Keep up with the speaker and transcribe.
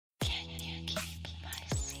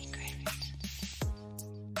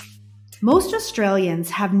Most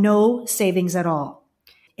Australians have no savings at all,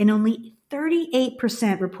 and only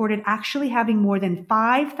 38% reported actually having more than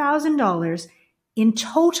 $5,000 in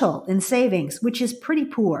total in savings, which is pretty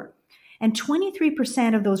poor. And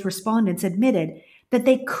 23% of those respondents admitted that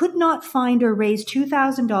they could not find or raise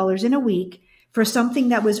 $2,000 in a week for something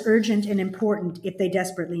that was urgent and important if they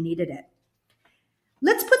desperately needed it.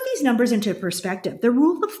 Let's put these numbers into perspective. The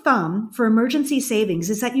rule of thumb for emergency savings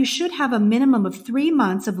is that you should have a minimum of 3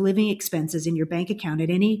 months of living expenses in your bank account at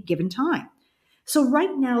any given time. So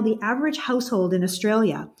right now, the average household in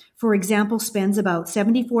Australia, for example, spends about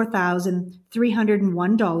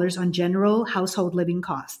 $74,301 on general household living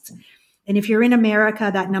costs. And if you're in America,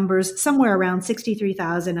 that number's somewhere around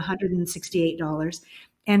 $63,168.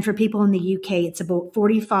 And for people in the UK, it's about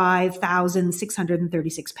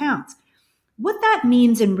 £45,636. What that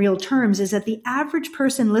means in real terms is that the average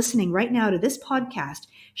person listening right now to this podcast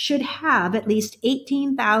should have at least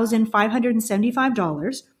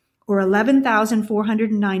 $18,575 or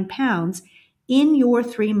 £11,409 in your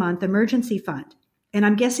 3-month emergency fund. And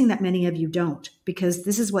I'm guessing that many of you don't, because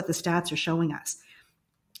this is what the stats are showing us.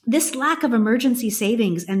 This lack of emergency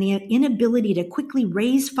savings and the inability to quickly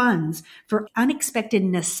raise funds for unexpected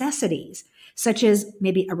necessities, such as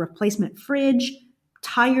maybe a replacement fridge,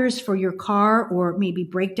 tires for your car, or maybe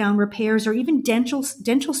breakdown repairs, or even dental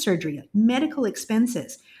surgery, medical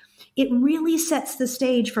expenses. It really sets the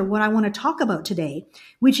stage for what I want to talk about today,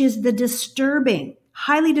 which is the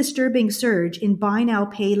highly disturbing surge in buy now,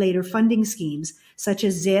 pay later funding schemes, such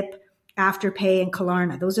as Zip, Afterpay, and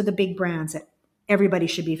Klarna. Those are the big brands that everybody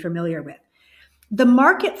should be familiar with. The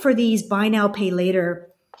market for these buy now, pay later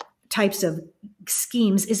types of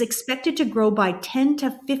schemes is expected to grow by 10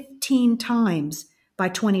 to 15 times by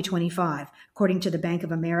 2025, according to the Bank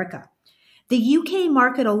of America. The UK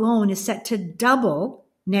market alone is set to double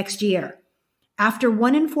next year, after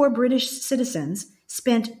 1 in 4 British citizens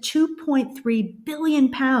spent £2.3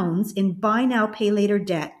 billion in buy now, pay later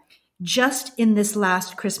debt just in this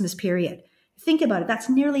last Christmas period. Think about it. That's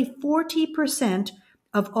nearly 40%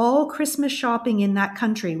 of all Christmas shopping in that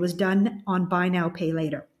country was done on buy now, pay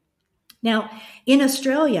later. Now, in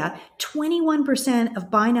Australia, 21%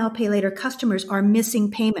 of buy now, pay later customers are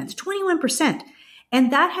missing payments, 21%.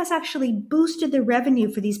 And that has actually boosted the revenue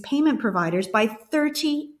for these payment providers by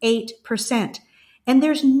 38%. And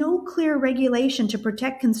there's no clear regulation to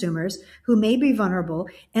protect consumers who may be vulnerable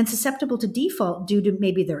and susceptible to default due to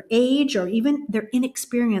maybe their age or even their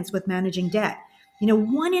inexperience with managing debt.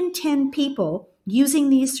 1 in 10 people using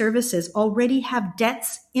these services already have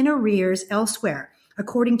debts in arrears elsewhere,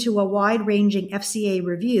 according to a wide-ranging FCA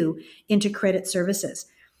review into credit services.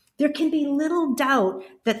 There can be little doubt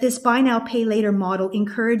that this buy now, pay later model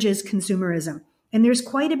encourages consumerism. And there's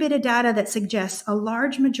quite a bit of data that suggests a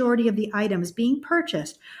large majority of the items being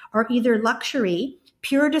purchased are either luxury,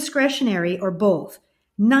 pure discretionary, or both.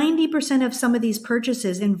 90% of some of these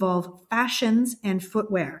purchases involve fashions and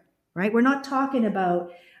footwear, right? We're not talking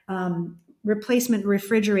about replacement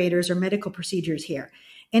refrigerators or medical procedures here.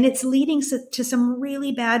 And it's leading to some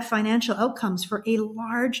really bad financial outcomes for a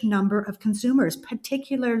large number of consumers,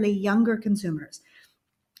 particularly younger consumers.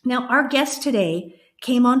 Now, our guest today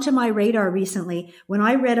came onto my radar recently when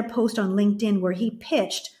I read a post on LinkedIn where he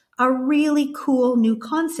pitched a really cool new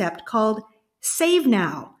concept called Save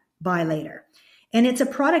Now, Buy Later. And it's a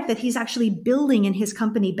product that he's actually building in his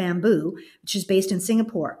company Bamboo, which is based in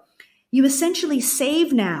Singapore. You essentially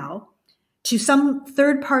save now to some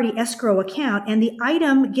third-party escrow account, and the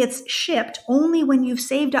item gets shipped only when you've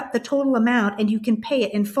saved up the total amount and you can pay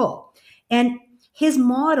it in full. And his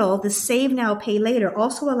model, the Save Now, Pay Later,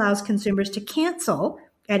 also allows consumers to cancel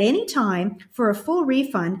at any time for a full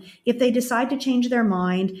refund if they decide to change their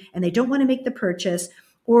mind and they don't want to make the purchase,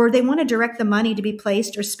 or they want to direct the money to be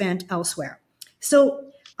placed or spent elsewhere. So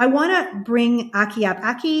I want to bring Aki up.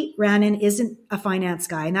 Aki Rannan isn't a finance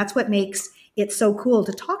guy, and that's what makes it so cool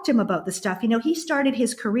to talk to him about this stuff. He started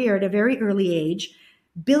his career at a very early age,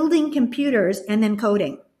 building computers and then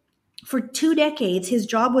coding. For 2 decades, his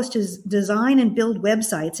job was to design and build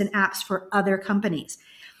websites and apps for other companies.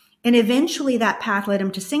 And eventually that path led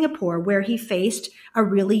him to Singapore, where he faced a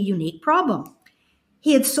really unique problem.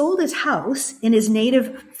 He had sold his house in his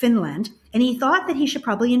native Finland, and he thought that he should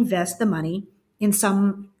probably invest the money in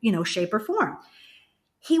some, shape or form.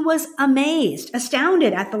 He was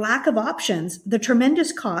astounded at the lack of options, the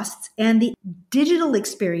tremendous costs, and the digital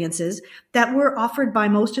experiences that were offered by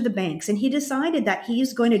most of the banks. And he decided that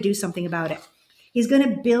he's going to do something about it. He's going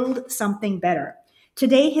to build something better.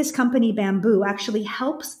 Today, his company Bamboo actually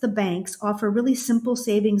helps the banks offer really simple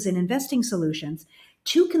savings and investing solutions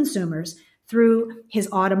to consumers through his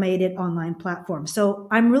automated online platform. So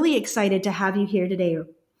I'm really excited to have you here today,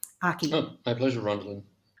 Aki. Oh, my pleasure, Rondalyn.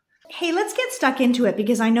 Hey, let's get stuck into it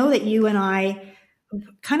because I know that you and I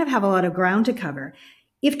kind of have a lot of ground to cover.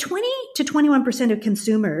 If 20 to 21% of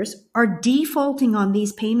consumers are defaulting on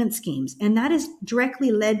these payment schemes, and that has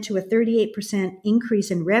directly led to a 38%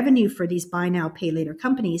 increase in revenue for these buy now, pay later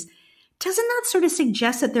companies, doesn't that sort of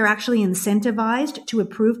suggest that they're actually incentivized to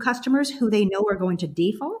approve customers who they know are going to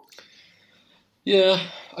default? Yeah,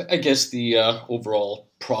 I guess the overall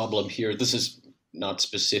problem here, this is not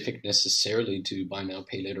specific necessarily to buy now,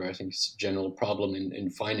 pay later. I think it's a general problem in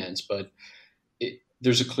finance, but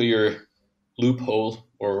there's a clear loophole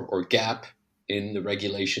or gap in the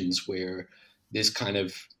regulations where this kind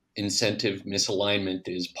of incentive misalignment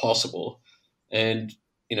is possible. And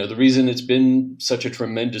the reason it's been such a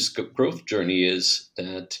tremendous growth journey is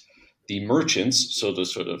that the merchants, so the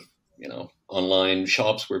sort of online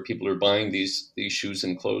shops where people are buying these shoes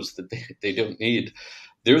and clothes that they don't need,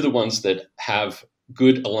 they're the ones that have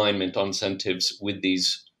good alignment on incentives with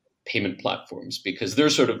these payment platforms because they're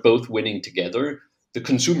sort of both winning together. The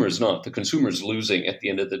consumer is not. The consumer is losing at the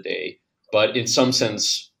end of the day. But in some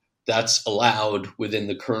sense, that's allowed within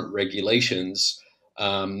the current regulations,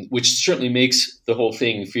 which certainly makes the whole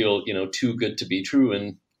thing feel, too good to be true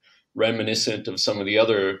and reminiscent of some of the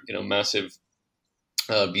other, massive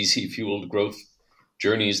VC fueled growth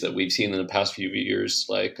journeys that we've seen in the past few years,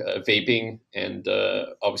 like vaping and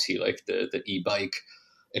obviously like the e-bike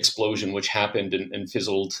explosion, which happened and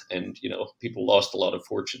fizzled, and people lost a lot of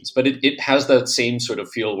fortunes. But it has that same sort of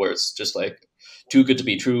feel where it's just like too good to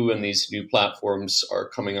be true, and these new platforms are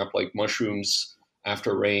coming up like mushrooms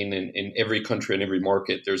after rain in every country and every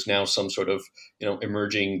market. There's now some sort of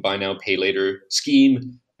emerging buy now pay later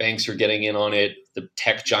scheme. Banks are getting in on it. The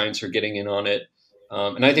tech giants are getting in on it.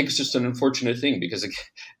 And I think it's just an unfortunate thing because,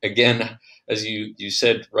 again, as you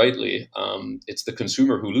said rightly, it's the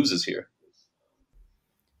consumer who loses here.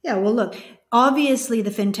 Yeah, well, look, obviously the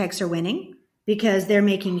fintechs are winning because they're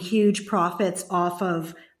making huge profits off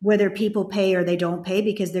of whether people pay or they don't pay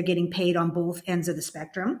because they're getting paid on both ends of the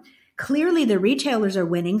spectrum. Clearly, the retailers are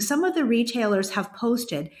winning. Some of the retailers have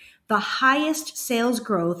posted the highest sales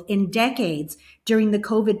growth in decades during the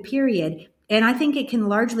COVID period. And I think it can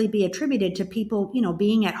largely be attributed to people,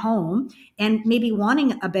 being at home and maybe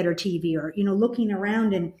wanting a better TV or, looking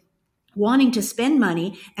around and wanting to spend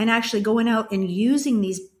money and actually going out and using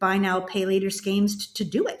these buy now, pay later schemes to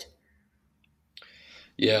do it.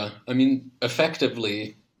 Yeah, I mean,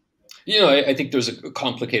 effectively, I think there's a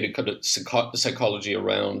complicated kind of psychology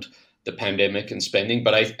around the pandemic and spending,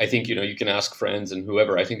 but I think, you can ask friends and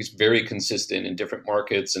whoever. I think it's very consistent in different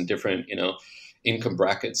markets and different, income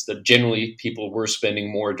brackets that generally people were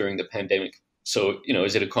spending more during the pandemic. So,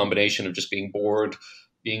 is it a combination of just being bored,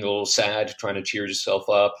 being a little sad, trying to cheer yourself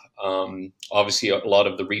up? Obviously, a lot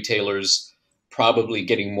of the retailers probably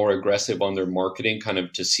getting more aggressive on their marketing kind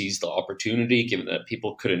of to seize the opportunity, given that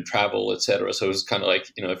people couldn't travel, et cetera. So it's kind of like,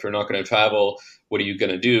 if you're not going to travel, what are you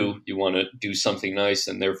going to do? You want to do something nice.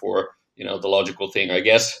 And therefore, the logical thing, I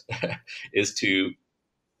guess, is to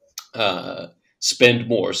spend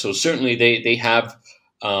more. So certainly they have,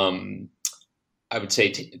 I would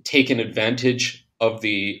say, taken advantage of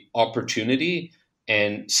the opportunity.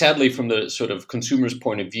 And sadly, from the sort of consumer's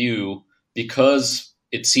point of view, because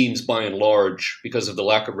it seems by and large, because of the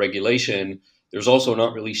lack of regulation, there's also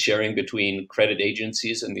not really sharing between credit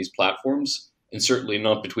agencies and these platforms, and certainly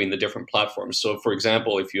not between the different platforms. So, for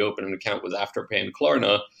example, if you open an account with Afterpay and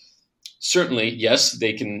Klarna, certainly, yes,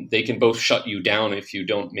 they can both shut you down if you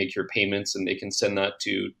don't make your payments, and they can send that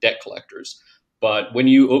to debt collectors. But when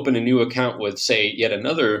you open a new account with, say, yet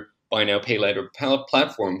another buy now pay later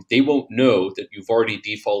platform, they won't know that you've already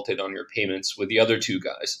defaulted on your payments with the other two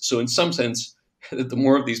guys. So in some sense, the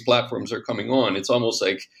more of these platforms are coming on, it's almost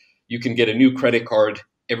like you can get a new credit card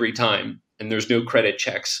every time, and there's no credit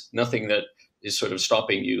checks, nothing that is sort of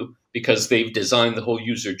stopping you, because they've designed the whole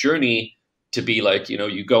user journey to be like,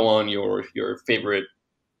 you go on your favorite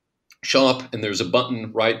shop and there's a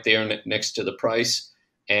button right there next to the price,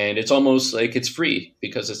 and it's almost like it's free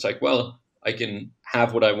because it's like, well, I can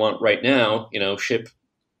have what I want right now, ship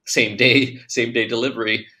same day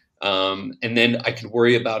delivery, and then I can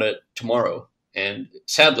worry about it tomorrow. And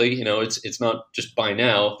sadly, it's not just buy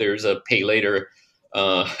now. There's a pay later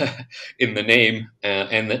uh, in the name,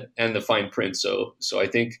 and the fine print. So I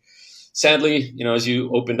think, sadly, as you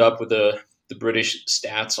opened up with the British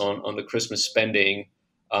stats on the Christmas spending,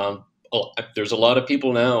 there's a lot of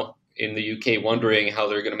people now in the UK wondering how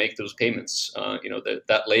they're going to make those payments.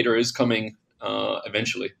 That later is coming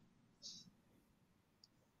eventually.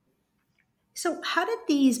 So, how did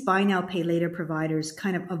these buy now, pay later providers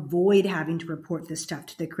kind of avoid having to report this stuff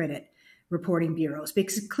to the credit reporting bureaus?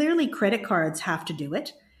 Because clearly credit cards have to do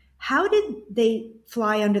it. How did they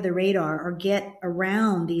fly under the radar or get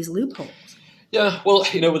around these loopholes? Yeah, well,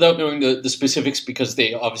 without knowing the specifics, because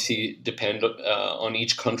they obviously depend on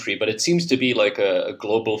each country, but it seems to be like a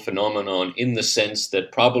global phenomenon in the sense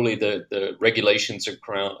that probably the regulations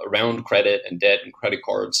around credit and debt and credit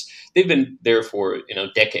cards, they've been there for,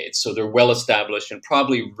 decades. So they're well established and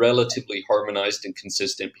probably relatively harmonized and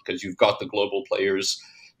consistent because you've got the global players,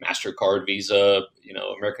 MasterCard, Visa,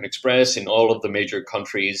 American Express in all of the major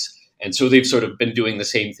countries. And so they've sort of been doing the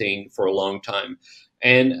same thing for a long time.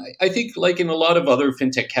 And I think, like in a lot of other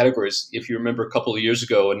fintech categories, if you remember a couple of years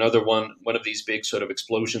ago, another one of these big sort of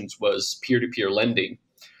explosions was peer-to-peer lending,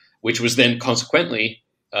 which was then consequently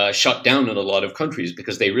shut down in a lot of countries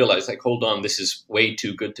because they realized, like, hold on, this is way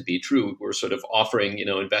too good to be true. We're sort of offering,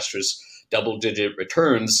 investors double-digit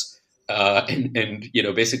returns and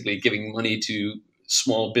basically giving money to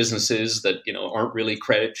small businesses that aren't really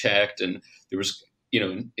credit checked. And there was,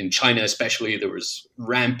 in China especially, there was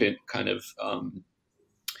rampant kind of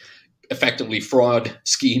effectively fraud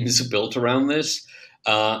schemes built around this.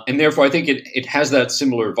 And therefore, I think it has that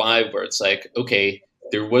similar vibe where it's like, okay,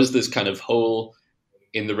 there was this kind of hole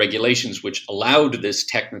in the regulations which allowed this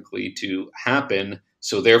technically to happen.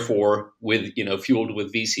 So therefore, with fueled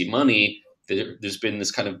with VC money, there's been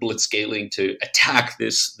this kind of blitzscaling to attack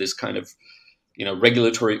this kind of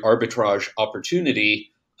regulatory arbitrage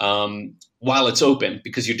opportunity while it's open,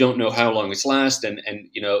 because you don't know how long it's last and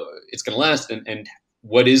it's going to last and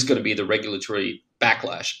what is going to be the regulatory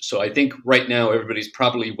backlash. So I think right now everybody's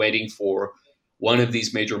probably waiting for one of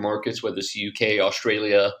these major markets, whether it's UK,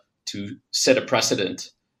 Australia, to set a precedent.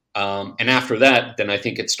 And after that, then I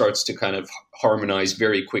think it starts to kind of harmonize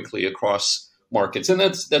very quickly across markets. And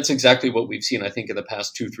that's exactly what we've seen, I think, in the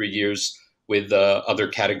past 2-3 years with other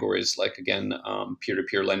categories, like, again,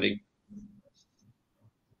 peer-to-peer lending.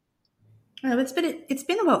 Well, it's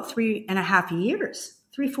been about 3.5 years,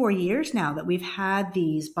 3-4 years now that we've had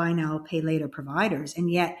these buy now, pay later providers,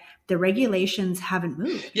 and yet the regulations haven't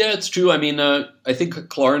moved. Yeah, it's true. I mean, I think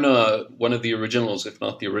Klarna, one of the originals, if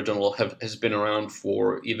not the original, has been around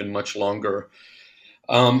for even much longer.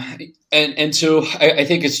 And so I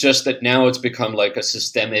think it's just that now it's become like a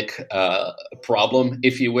systemic problem,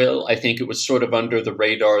 if you will. I think it was sort of under the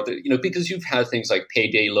radar that, because you've had things like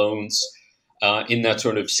payday loans in that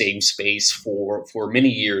sort of same space for many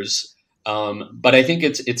years. But I think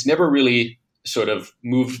it's never really sort of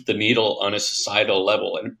moved the needle on a societal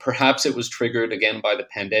level. And perhaps it was triggered again by the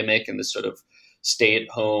pandemic and the sort of stay at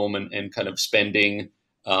home and kind of spending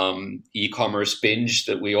e-commerce binge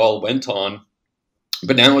that we all went on.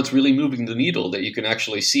 But now it's really moving the needle that you can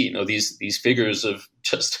actually see, these figures of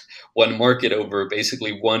just one market over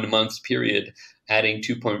basically 1 month period, adding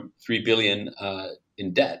 2.3 billion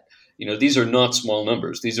in debt. These are not small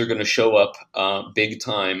numbers. These are going to show up big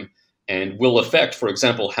time and will affect, for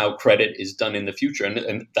example, how credit is done in the future.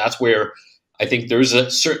 And that's where I think there's a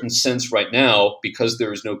certain sense right now, because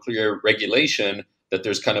there is no clear regulation, that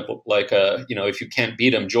there's kind of like a, if you can't beat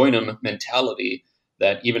them, join them mentality.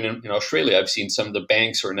 That even in Australia, I've seen some of the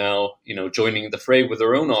banks are now, joining the fray with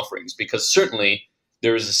their own offerings, because certainly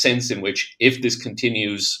there is a sense in which if this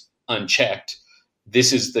continues unchecked,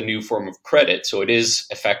 this is the new form of credit. So it is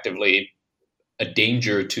effectively a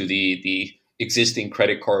danger to the existing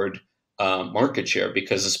credit card market share,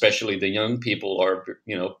 because especially the young people are,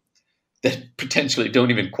 that potentially don't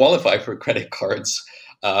even qualify for credit cards,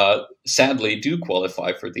 sadly do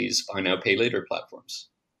qualify for these buy now, pay later platforms.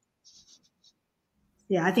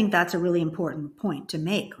 Yeah, I think that's a really important point to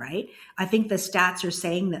make, right? I think the stats are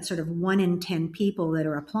saying that sort of 1 in 10 people that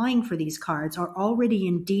are applying for these cards are already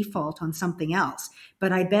in default on something else.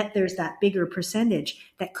 But I bet there's that bigger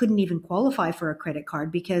percentage that couldn't even qualify for a credit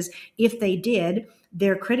card, because if they did,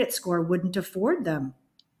 their credit score wouldn't afford them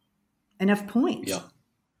enough points.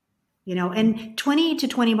 Yeah. And 20 to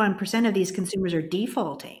 21% of these consumers are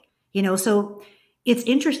defaulting, so it's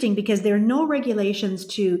interesting because there are no regulations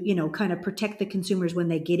to, kind of protect the consumers when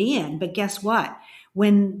they get in. But guess what?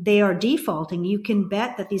 When they are defaulting, you can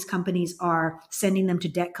bet that these companies are sending them to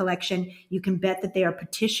debt collection. You can bet that they are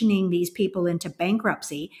petitioning these people into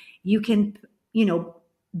bankruptcy. You can,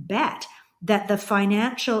 bet that the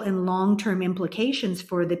financial and long-term implications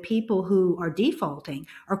for the people who are defaulting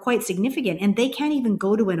are quite significant. And they can't even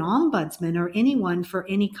go to an ombudsman or anyone for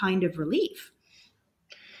any kind of relief.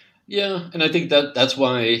 Yeah, and I think that's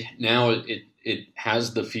why now it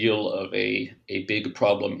has the feel of a big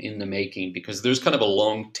problem in the making, because there's kind of a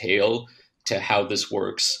long tail to how this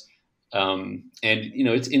works. And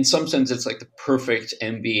it's in some sense it's like the perfect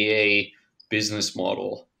MBA business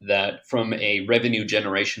model that, from a revenue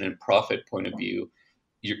generation and profit point of view,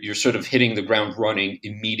 you're sort of hitting the ground running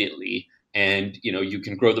immediately. And you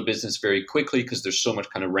can grow the business very quickly because there's so much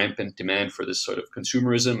kind of rampant demand for this sort of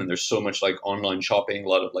consumerism, and there's so much like online shopping, a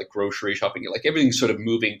lot of like grocery shopping, like everything's sort of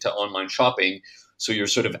moving to online shopping. So you're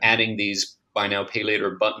sort of adding these buy now pay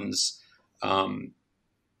later buttons all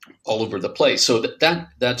over the place. So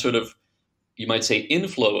that sort of, you might say,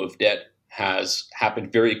 inflow of debt has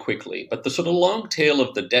happened very quickly. But the sort of long tail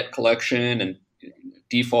of the debt collection and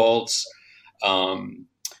defaults,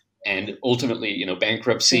 and ultimately,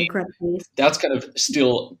 bankruptcy, that's kind of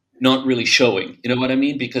still not really showing. You know what I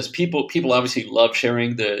mean? Because people obviously love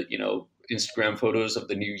sharing the, Instagram photos of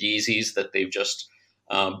the new Yeezys that they've just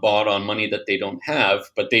bought on money that they don't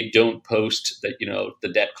have, but they don't post that, the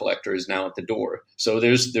debt collector is now at the door. So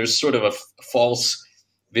there's sort of a false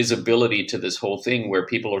visibility to this whole thing where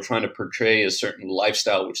people are trying to portray a certain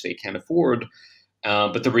lifestyle which they can't afford,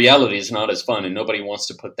 but the reality is not as fun, and nobody wants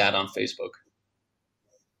to put that on Facebook.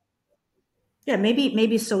 Yeah,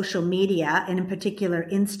 maybe social media, and in particular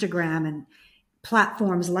Instagram and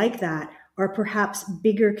platforms like that, are perhaps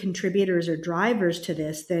bigger contributors or drivers to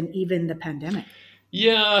this than even the pandemic.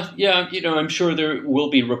 Yeah. I'm sure there will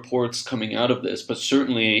be reports coming out of this, but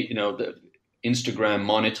certainly, the Instagram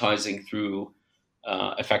monetizing through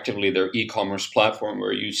effectively their e-commerce platform,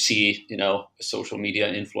 where you see, a social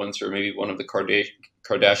media influencer, maybe one of the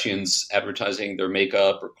Kardashians, advertising their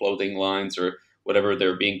makeup or clothing lines or whatever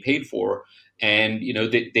they're being paid for. And,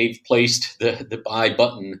 they've placed the buy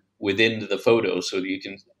button within the photo so that you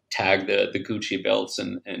can tag the Gucci belts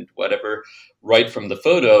and whatever right from the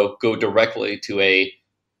photo, go directly to a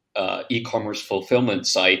e-commerce fulfillment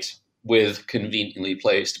site with conveniently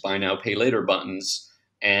placed buy now, pay later buttons,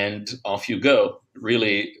 and off you go.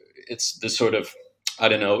 Really, it's this sort of, I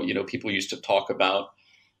don't know, people used to talk about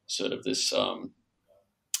sort of this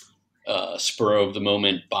spur of the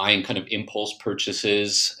moment buying, kind of impulse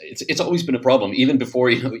purchases. It's always been a problem, even before,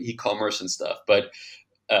 e-commerce and stuff. But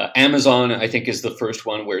Amazon, I think, is the first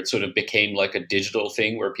one where it sort of became like a digital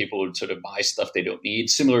thing where people would sort of buy stuff they don't need,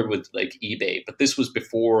 similar with like eBay. But this was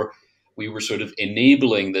before we were sort of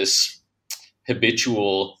enabling this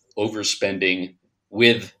habitual overspending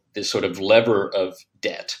with this sort of lever of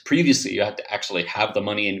debt. Previously, you had to actually have the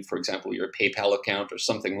money in, for example, your PayPal account or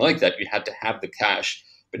something like that. You had to have the cash,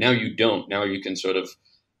 but now you don't. Now you can sort of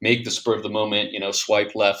make the spur of the moment,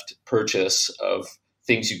 swipe left purchase of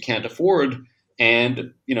things you can't afford,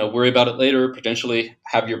 and worry about it later, potentially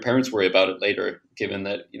have your parents worry about it later, given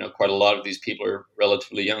that quite a lot of these people are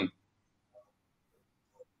relatively young.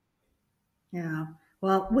 Yeah.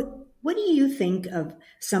 Well, what do you think of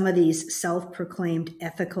some of these self-proclaimed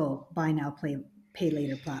ethical buy now pay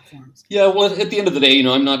later platforms? Yeah, well, at the end of the day,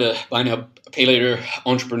 I'm not a buy now pay later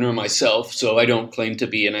entrepreneur myself, so I don't claim to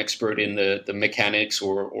be an expert in the mechanics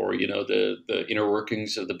or the inner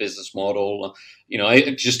workings of the business model.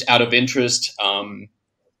 I just, out of interest,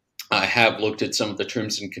 I have looked at some of the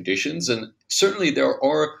terms and conditions, and certainly there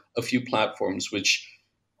are a few platforms which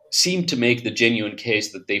seem to make the genuine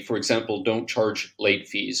case that they, for example, don't charge late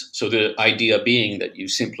fees. So the idea being that you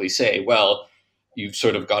simply say, well, you've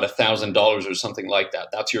sort of got $1,000 or something like that.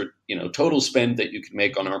 That's your total spend that you can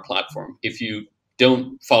make on our platform. If you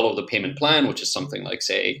don't follow the payment plan, which is something like,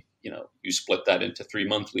 say, you split that into 3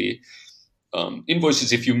 monthly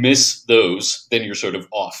invoices. If you miss those, then you're sort of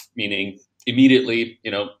off, meaning immediately,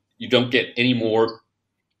 you don't get any more.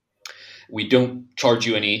 We don't charge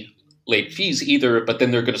you any late fees either, but then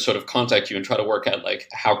they're going to sort of contact you and try to work out like,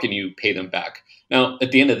 how can you pay them back? Now,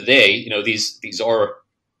 at the end of the day, these are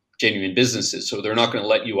genuine businesses, so they're not going to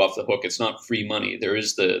let you off the hook. It's not free money. There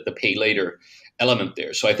is the pay later element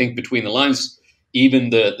there. So I think between the lines, even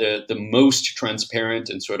the most transparent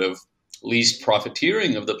and sort of least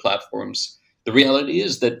profiteering of the platforms, the reality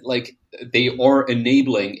is that like they are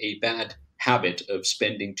enabling a bad habit of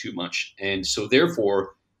spending too much. And so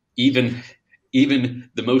therefore, even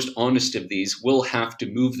the most honest of these will have to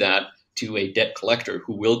move that to a debt collector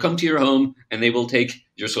who will come to your home, and they will take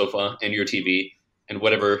your sofa and your TV and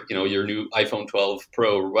whatever, your new iPhone 12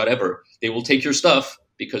 Pro or whatever. They will take your stuff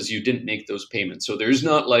because you didn't make those payments. So there's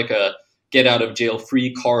not like a get out of jail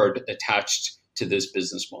free card attached to this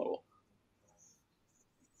business model.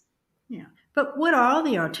 Yeah. But what are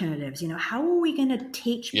the alternatives? How are we going to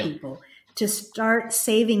teach people to start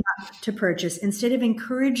saving up to purchase instead of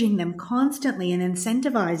encouraging them constantly and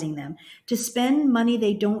incentivizing them to spend money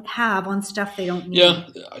they don't have on stuff they don't need? Yeah,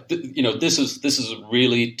 this is a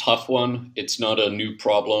really tough one. It's not a new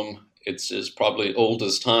problem. It's probably old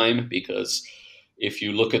as time because, if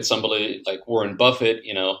you look at somebody like Warren Buffett,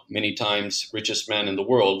 many times richest man in the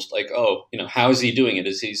world, like, oh, how is he doing it?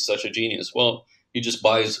 Is he such a genius? Well, he just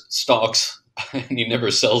buys stocks and he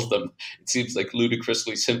never sells them. It seems like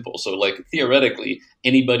ludicrously simple. So like theoretically,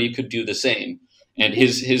 anybody could do the same. And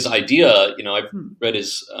his idea, I've read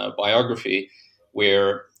his biography,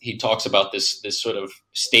 where he talks about this sort of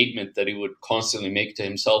statement that he would constantly make to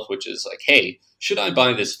himself, which is like, hey, should I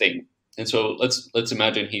buy this thing? And so let's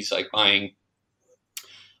imagine he's like buying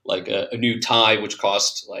like a new tie, which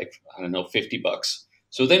costs like, I don't know, $50.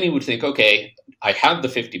 So then he would think, okay, I have the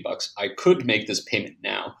 $50. I could make this payment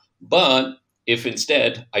now, but if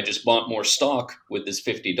instead I just bought more stock with this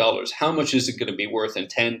 $50, how much is it going to be worth in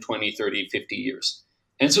 10, 20, 30, 50 years?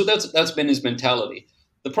 And so that's been his mentality.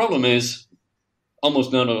 The problem is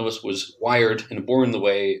almost none of us was wired and born the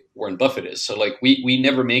way Warren Buffett is. So like we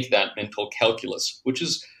never make that mental calculus, which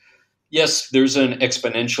is, yes, there's an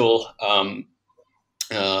exponential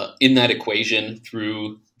in that equation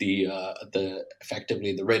through the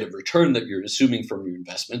effectively the rate of return that you're assuming from your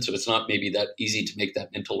investment. So it's not maybe that easy to make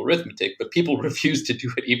that mental arithmetic, but people refuse to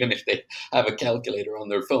do it even if they have a calculator on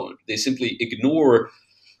their phone. They simply ignore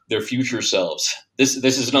their future selves. This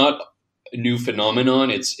is not a new phenomenon.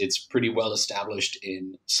 It's pretty well established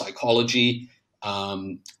in psychology,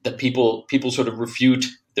 that people sort of refute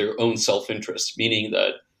their own self-interest, meaning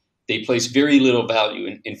that they place very little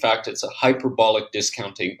value. In fact, it's a hyperbolic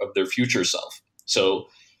discounting of their future self. So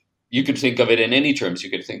you could think of it in any terms. You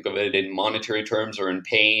could think of it in monetary terms or in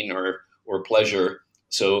pain or pleasure.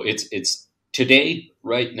 So it's today,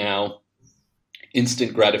 right now,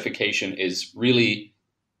 instant gratification is really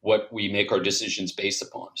what we make our decisions based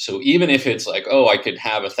upon. So even if it's like, oh, I could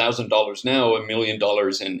have $1,000 now, $1 million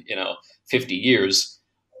in 50 years,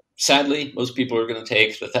 sadly, most people are going to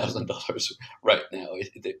take the $1,000 right now.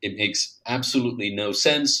 It makes absolutely no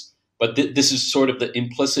sense. But this is sort of the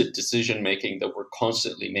implicit decision making that we're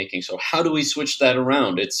constantly making. So how do we switch that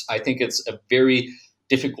around? I think it's a very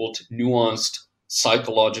difficult, nuanced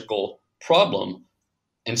psychological problem.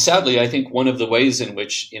 And sadly, I think one of the ways in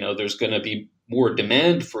which there's going to be more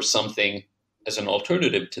demand for something as an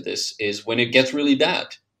alternative to this is when it gets really bad.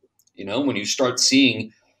 When you start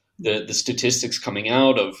seeing the statistics coming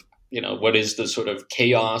out of what is the sort of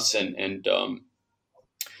chaos and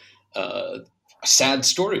sad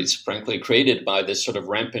stories, frankly, created by this sort of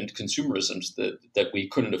rampant consumerism that we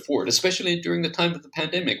couldn't afford, especially during the time of the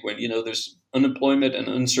pandemic when there's unemployment and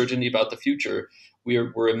uncertainty about the future.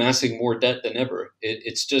 We're amassing more debt than ever.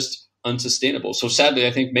 It's just unsustainable. So sadly,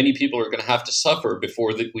 I think many people are going to have to suffer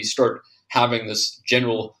before we start having this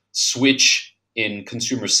general switch in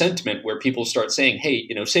consumer sentiment where people start saying, hey,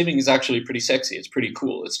 saving is actually pretty sexy. It's pretty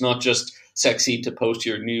cool. It's not just sexy to post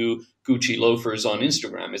your new Gucci loafers on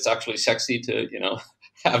Instagram. It's actually sexy to,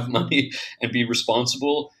 have money and be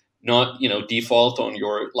responsible, not, default on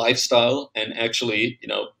your lifestyle and actually,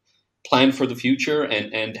 plan for the future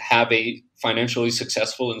and have a financially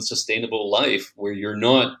successful and sustainable life where you're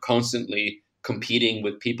not constantly competing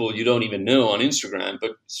with people you don't even know on Instagram,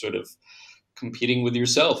 but sort of competing with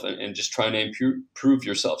yourself and just trying to improve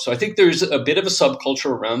yourself. So I think there's a bit of a subculture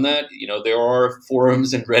around that. There are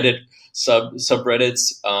forums and Reddit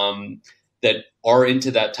subreddits that are into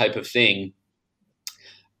that type of thing,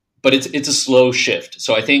 but it's a slow shift.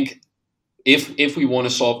 So I think if we want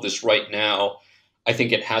to solve this right now, I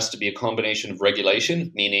think it has to be a combination of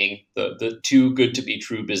regulation, meaning the too good to be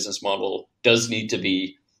true business model does need to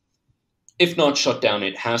be, if not shut down,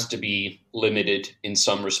 it has to be limited in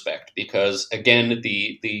some respect, because again,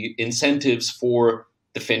 the incentives for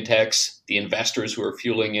the fintechs, the investors who are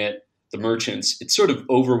fueling it, the merchants, it's sort of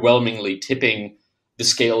overwhelmingly tipping the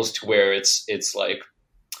scales to where it's like,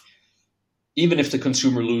 even if the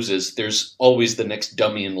consumer loses, there's always the next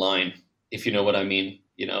dummy in line, if you know what I mean.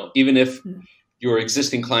 Even if your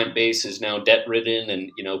existing client base is now debt ridden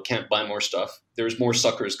and can't buy more stuff, there's more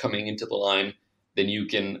suckers coming into the line than you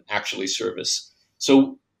can actually service.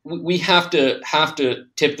 So we have to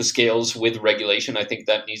tip the scales with regulation. I think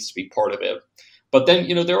that needs to be part of it. But then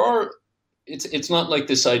it's not like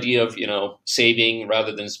this idea of saving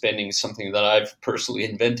rather than spending, something that I've personally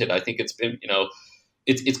invented. I think it's been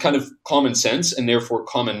it's kind of common sense and therefore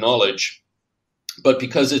common knowledge. But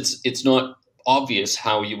because it's not obvious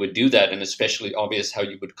how you would do that, and especially obvious how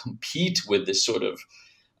you would compete with this sort of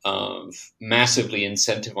massively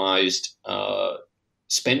incentivized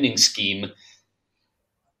spending scheme,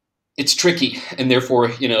 it's tricky, and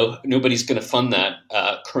therefore nobody's going to fund that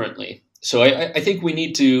currently. So I think we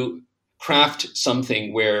need to craft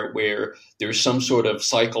something where there's some sort of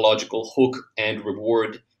psychological hook and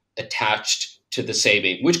reward attached to the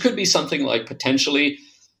saving, which could be something like potentially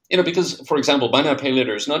because, for example, buy now, pay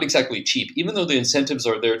later is not exactly cheap. Even though the incentives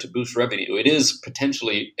are there to boost revenue, it is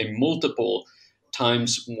potentially a multiple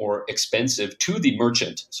times more expensive to the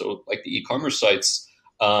merchant. So like the e-commerce sites,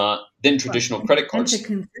 than traditional credit And to cards.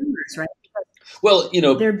 consumers, right? Well,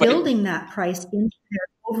 They're but building that price into their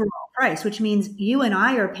overall price, which means you and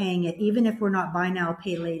I are paying it, even if we're not buy now,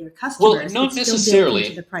 pay later well, customers. not It's still built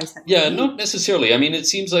into the necessarily. price that we're Yeah, paying. not necessarily. I mean, it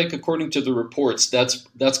seems like according to the reports,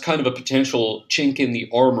 that's kind of a potential chink in the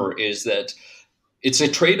armor is that it's a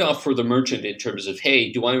trade-off for the merchant in terms of,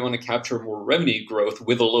 hey, do I want to capture more revenue growth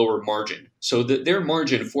with a lower margin? So that their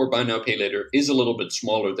margin for buy now, pay later is a little bit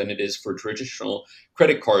smaller than it is for traditional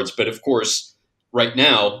credit cards. But of course, right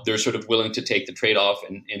now they're sort of willing to take the trade-off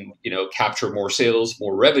and capture more sales,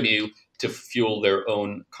 more revenue to fuel their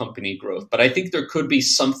own company growth. But I think there could be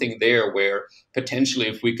something there where potentially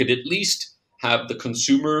if we could at least have the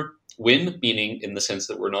consumer win, meaning in the sense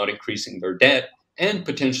that we're not increasing their debt, and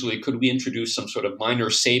potentially, could we introduce some sort of minor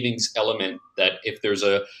savings element that if there's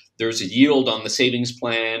a yield on the savings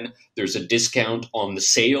plan, there's a discount on the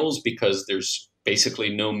sales because there's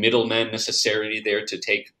basically no middleman necessarily there to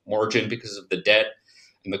take margin because of the debt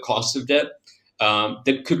and the cost of debt.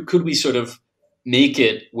 That could we sort of make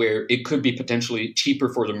it where it could be potentially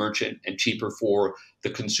cheaper for the merchant and cheaper for the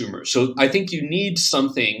consumer. So I think you need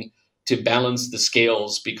something to balance the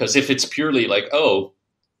scales, because if it's purely like, oh,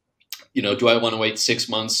 do I want to wait 6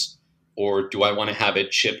 months or do I want to have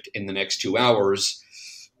it shipped in the next 2 hours?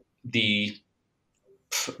 The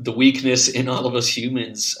weakness in all of us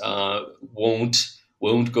humans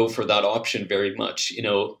won't go for that option very much.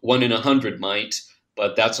 1 in 100 might,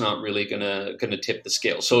 but that's not really gonna tip the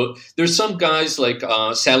scale. So there's some guys like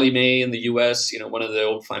Sally Mae in the U.S. One of the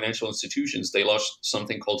old financial institutions. They launched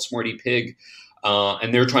something called Smarty Pig,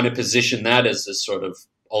 and they're trying to position that as this sort of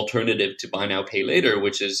alternative to buy now, pay later,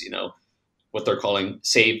 which is what they're calling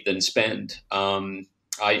save then spend.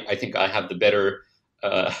 I think I have the better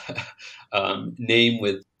name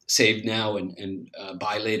with save now and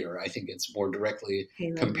buy later. I think it's more directly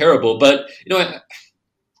comparable. But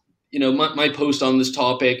my post on this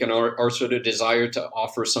topic and our sort of desire to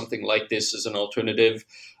offer something like this as an alternative,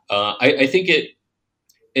 I think it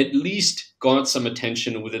at least got some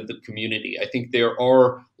attention within the community. I think there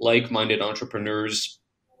are like-minded entrepreneurs,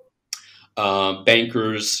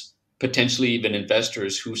 bankers, potentially even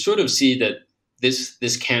investors who sort of see that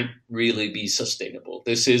this can't really be sustainable.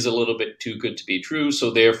 This is a little bit too good to be true. So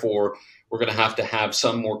therefore, we're going to have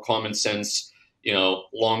some more common sense,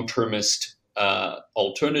 long-termist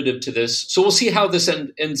alternative to this. So we'll see how this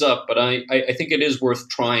ends up. But I think it is worth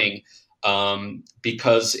trying,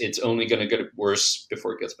 because it's only going to get worse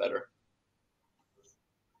before it gets better.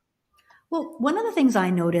 Well, one of the things I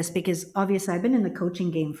noticed, because obviously I've been in the coaching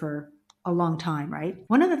game for a long time, right?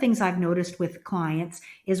 One of the things I've noticed with clients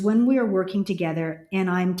is when we are working together and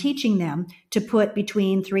I'm teaching them to put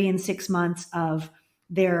between 3 and 6 months of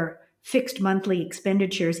their fixed monthly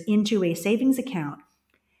expenditures into a savings account,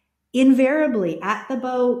 invariably at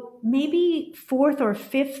about maybe 4th or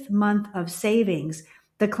 5th month of savings,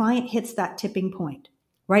 the client hits that tipping point,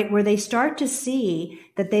 right? Where they start to see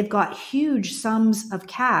that they've got huge sums of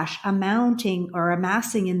cash amounting or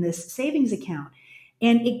amassing in this savings account.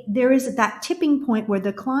 And there is that tipping point where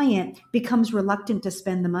the client becomes reluctant to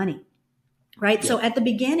spend the money, right? Yeah. So at the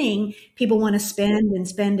beginning, people want to spend and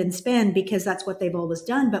spend and spend because that's what they've always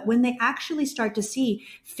done. But when they actually start to see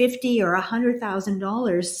 $50,000 or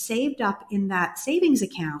 $100,000 saved up in that savings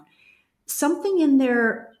account, something in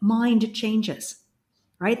their mind changes,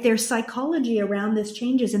 right? Their psychology around this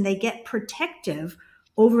changes and they get protective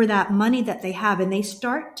over that money that they have. And they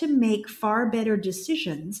start to make far better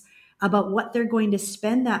decisions about what they're going to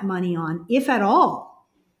spend that money on, if at all,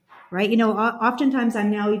 right? Oftentimes I'm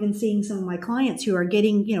now even seeing some of my clients who are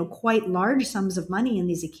getting, quite large sums of money in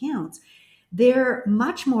these accounts. They're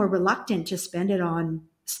much more reluctant to spend it on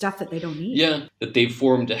stuff that they don't need. Yeah, that they've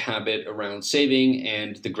formed a habit around saving,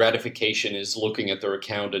 and the gratification is looking at their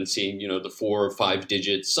account and seeing, the 4 or 5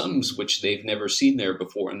 digit sums, which they've never seen there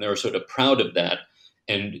before. And they're sort of proud of that.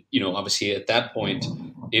 And, obviously at that point,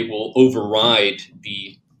 it will override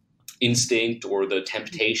the instinct or the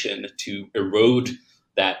temptation to erode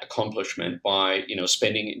that accomplishment by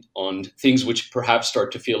spending on things which perhaps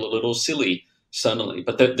start to feel a little silly suddenly.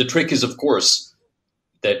 But the trick is, of course,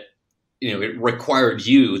 that it required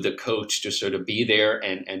you, the coach, to sort of be there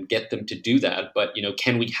and get them to do that. But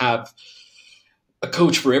can we have a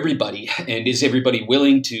coach for everybody, and is everybody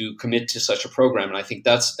willing to commit to such a program? And I think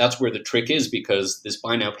that's where the trick is, because this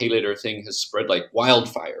buy now pay later thing has spread like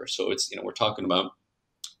wildfire. So it's we're talking about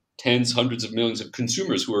tens, hundreds of millions of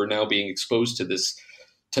consumers who are now being exposed to this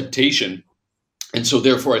temptation. And so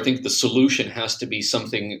therefore, I think the solution has to be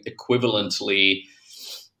something equivalently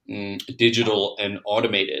digital and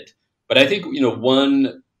automated. But I think,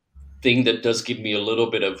 one thing that does give me a little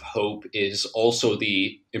bit of hope is also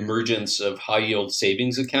the emergence of high yield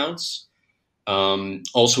savings accounts.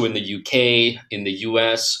 Also in the UK, in the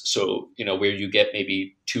US, so where you get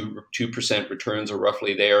maybe 2% returns or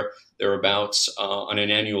roughly thereabouts on an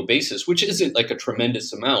annual basis, which isn't like a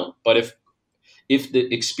tremendous amount. But if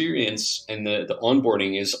the experience and the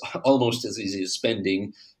onboarding is almost as easy as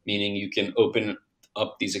spending, meaning you can open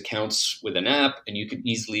up these accounts with an app and you can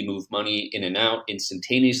easily move money in and out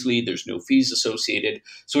instantaneously. There's no fees associated.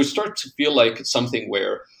 So it starts to feel like it's something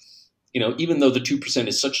where, even though the 2%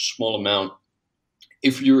 is such a small amount,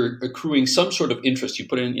 if you're accruing some sort of interest, you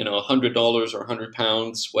put in, $100 or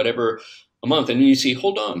 £100, whatever, a month, and then you see,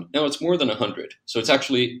 hold on, now it's more than 100. So it's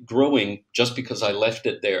actually growing just because I left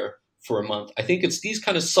it there for a month. I think it's these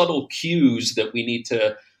kind of subtle cues that we need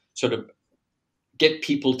to sort of get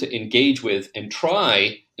people to engage with and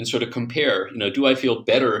try and sort of compare, do I feel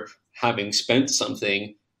better having spent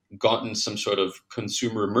something, gotten some sort of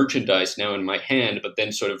consumer merchandise now in my hand, but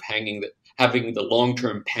then sort of having the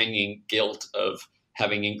long-term hanging guilt of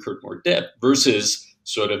having incurred more debt versus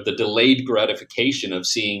sort of the delayed gratification of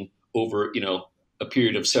seeing over, a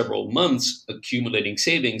period of several months accumulating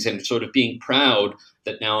savings and sort of being proud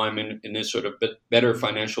that now I'm in a sort of better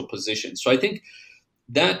financial position. So I think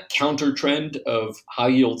that counter trend of high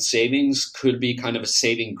yield savings could be kind of a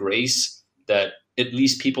saving grace that at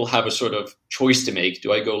least people have a sort of choice to make.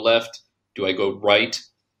 Do I go left? Do I go right?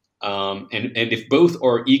 And if both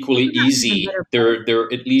are equally easy,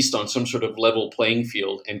 they're at least on some sort of level playing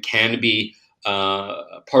field and can be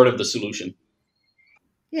part of the solution.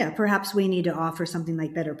 Yeah, perhaps we need to offer something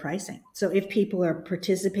like better pricing. So if people are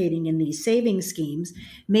participating in these savings schemes,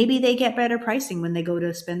 maybe they get better pricing when they go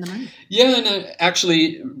to spend the money. Yeah, and it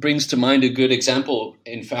actually brings to mind a good example.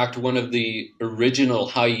 In fact, one of the original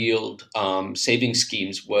high yield savings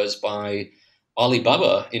schemes was by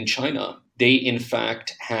Alibaba in China. They, in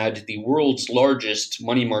fact, had the world's largest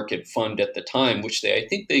money market fund at the time, which I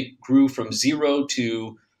think they grew from zero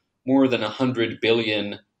to more than 100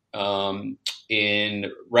 billion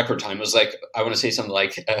in record time. It was like, I want to say something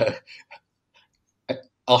like,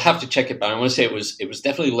 I'll have to check it, but I want to say it was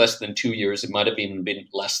definitely less than 2 years. It might have even been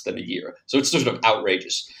less than a year. So it's sort of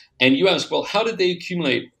outrageous. And you ask, well, how did they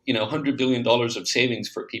accumulate, $100 billion of savings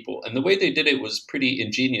for people? And the way they did it was pretty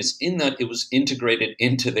ingenious in that it was integrated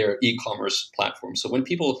into their e-commerce platform. So when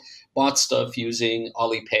people bought stuff using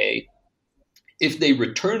Alipay, if they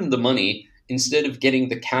returned the money, instead of getting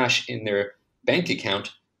the cash in their bank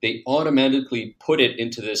account, they automatically put it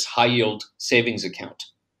into this high yield savings account.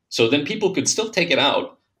 So then people could still take it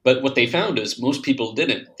out. But what they found is most people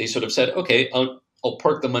didn't. They sort of said, okay, I'll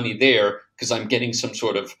park the money there because I'm getting some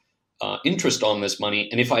sort of interest on this money.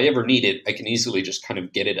 And if I ever need it, I can easily just kind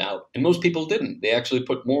of get it out. And most people didn't. They actually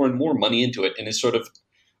put more and more money into it. And it sort of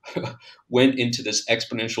went into this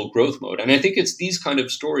exponential growth mode. And I think it's these kind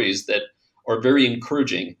of stories that are very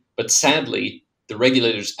encouraging. But sadly, the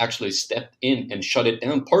regulators actually stepped in and shut it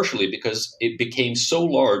down partially because it became so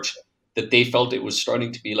large that they felt it was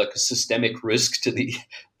starting to be like a systemic risk to the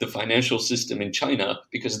financial system in China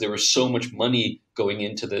because there was so much money going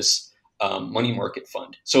into this money market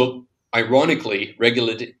fund. So ironically,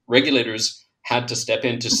 regulators had to step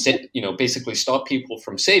in to basically stop people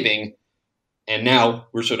from saving. And now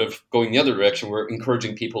we're sort of going the other direction. We're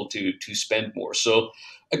encouraging people to spend more. So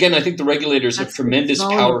again, I think the regulators have tremendous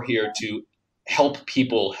power here to help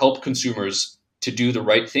people, help consumers to do the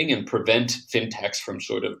right thing and prevent fintechs from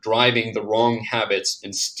sort of driving the wrong habits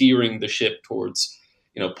and steering the ship towards,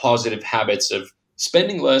 positive habits of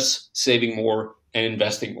spending less, saving more, and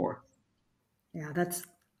investing more. Yeah, that's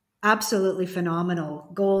absolutely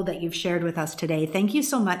phenomenal goal that you've shared with us today. Thank you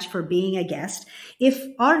so much for being a guest. If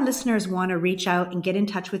our listeners want to reach out and get in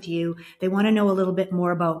touch with you, they want to know a little bit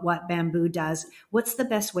more about what Bamboo does, what's the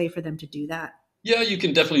best way for them to do that? Yeah, you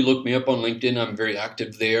can definitely look me up on LinkedIn. I'm very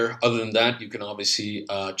active there. Other than that, you can obviously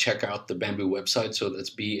check out the Bamboo website. So that's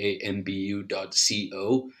bambu.co.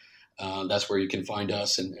 That's where you can find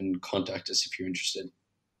us and contact us if you're interested.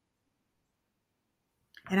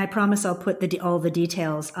 And I promise I'll put all the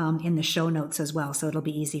details in the show notes as well, so it'll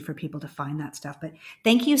be easy for people to find that stuff. But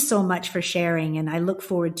thank you so much for sharing, and I look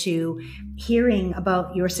forward to hearing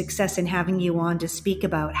about your success and having you on to speak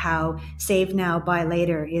about how Save Now, Buy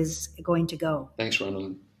Later is going to go. Thanks,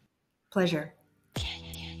 Ronald. Pleasure.